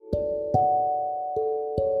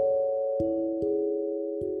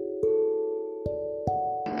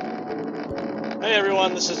Hey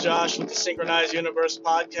everyone, this is Josh with the Synchronized Universe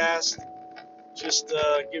podcast. Just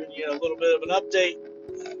giving you a little bit of an update.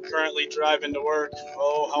 Currently driving to work.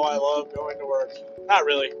 Oh, how I love going to work. Not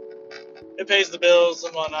really. It pays the bills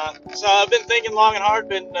and whatnot. So I've been thinking long and hard,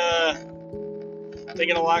 been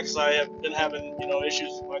thinking a lot because I have been having,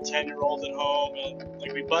 issues with my 10-year-old at home, and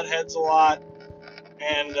like we butt heads a lot.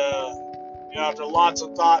 And, after lots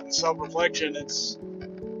of thought and self-reflection, it's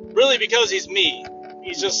really because he's me.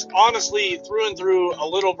 He's just honestly through and through a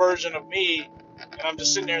little version of me, and I'm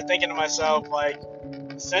just sitting there thinking to myself, like,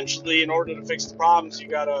 essentially, in order to fix the problems,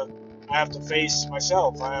 I have to face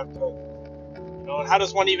myself. I have to, how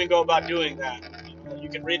does one even go about doing that? You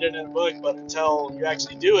can read it in a book, but until you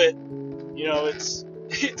actually do it,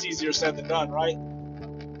 it's easier said than done, right?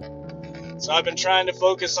 So I've been trying to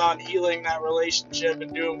focus on healing that relationship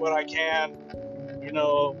and doing what I can,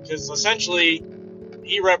 because essentially,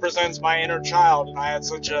 he represents my inner child, and I had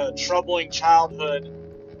such a troubling childhood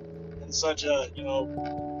and such a,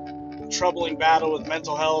 troubling battle with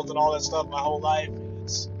mental health and all that stuff my whole life. And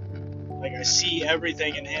it's like I see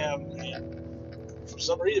everything in him, and for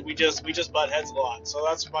some reason we just butt heads a lot. So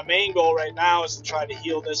that's my main goal right now, is to try to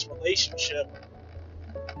heal this relationship.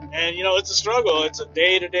 And it's a struggle. It's a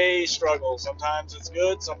day-to-day struggle. Sometimes it's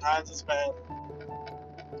good, sometimes it's bad.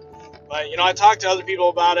 But, I talk to other people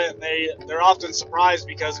about it, and they're often surprised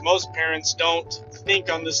because most parents don't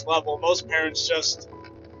think on this level. Most parents just,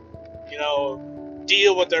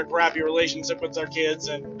 deal with their crappy relationship with their kids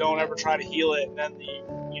and don't ever try to heal it. And then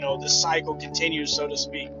the cycle continues, so to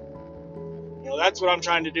speak. That's what I'm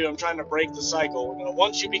trying to do. I'm trying to break the cycle.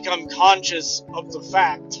 Once you become conscious of the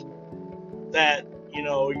fact that,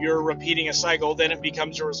 you're repeating a cycle, then it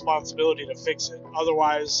becomes your responsibility to fix it.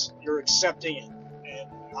 Otherwise, you're accepting it.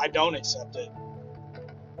 I don't accept it.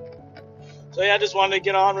 So yeah, I just wanted to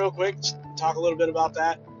get on real quick, talk a little bit about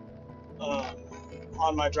that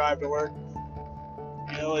on my drive to work.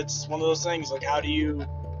 It's one of those things, like how do you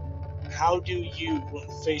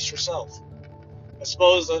face yourself? I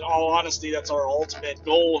suppose, in all honesty, that's our ultimate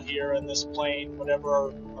goal here in this plane, whatever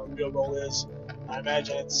our real goal is. I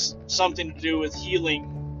imagine it's something to do with healing,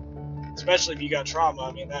 especially if you got trauma.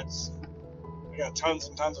 I mean, we got tons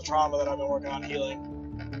and tons of trauma that I've been working on healing.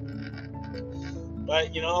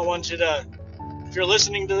 But, I want you to, if you're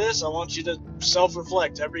listening to this, I want you to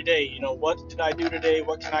self-reflect every day. What did I do today?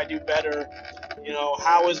 What can I do better?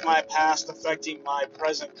 How is my past affecting my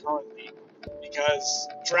present currently? Because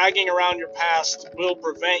dragging around your past will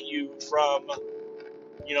prevent you from,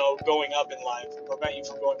 going up in life, prevent you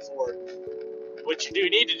from going forward. What you do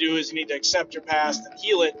need to do is you need to accept your past and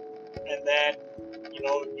heal it, and then,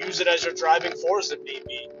 use it as your driving force if need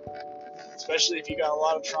be. Especially if you got a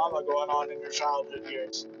lot of trauma going on in your childhood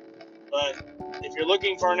years. But if you're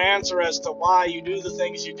looking for an answer as to why you do the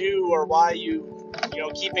things you do, or why you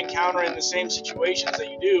keep encountering the same situations that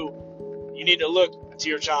you do, you need to look to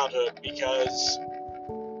your childhood, because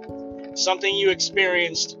something you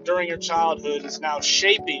experienced during your childhood is now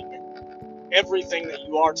shaping everything that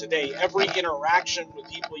you are today. Every interaction with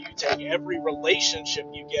people you take, every relationship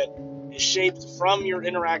you get is shaped from your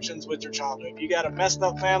interactions with your childhood. If you got a messed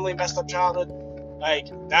up family, messed up childhood,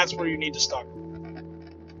 that's where you need to start.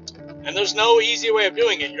 And there's no easy way of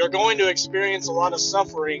doing it. You're going to experience a lot of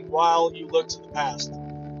suffering while you look to the past.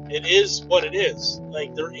 It is what it is.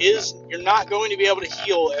 You're not going to be able to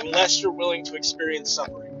heal unless you're willing to experience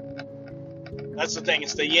suffering. That's the thing.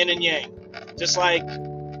 It's the yin and yang. Just like,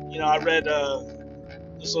 I read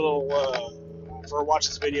this little, for watch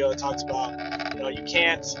this video, it talks about, you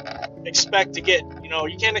can't expect to get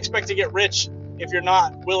rich if you're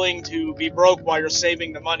not willing to be broke while you're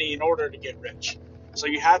saving the money in order to get rich. So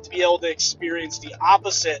you have to be able to experience the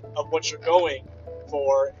opposite of what you're going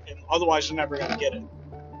for, and otherwise you're never going to get it.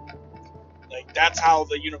 That's how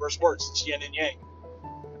the universe works. It's yin and yang.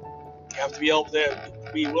 You have to be able to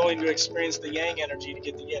be willing to experience the yang energy to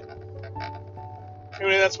get the yin.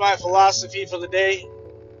 Anyway, that's my philosophy for the day.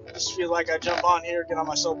 I just feel like I jump on here, get on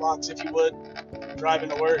my soapbox, if you would, driving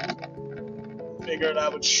to work. Figured I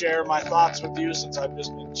would share my thoughts with you since I've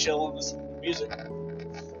just been chilling, listening to music.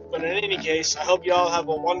 But in any case, I hope you all have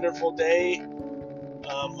a wonderful day.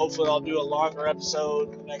 Hopefully I'll do a longer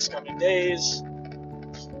episode in the next coming days.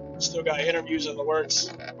 Still got interviews in the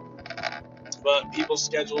works, but people's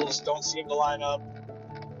schedules don't seem to line up.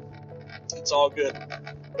 It's all good.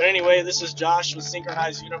 But anyway, this is Josh with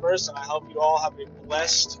Synchronized Universe, and I hope you all have a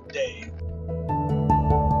blessed day.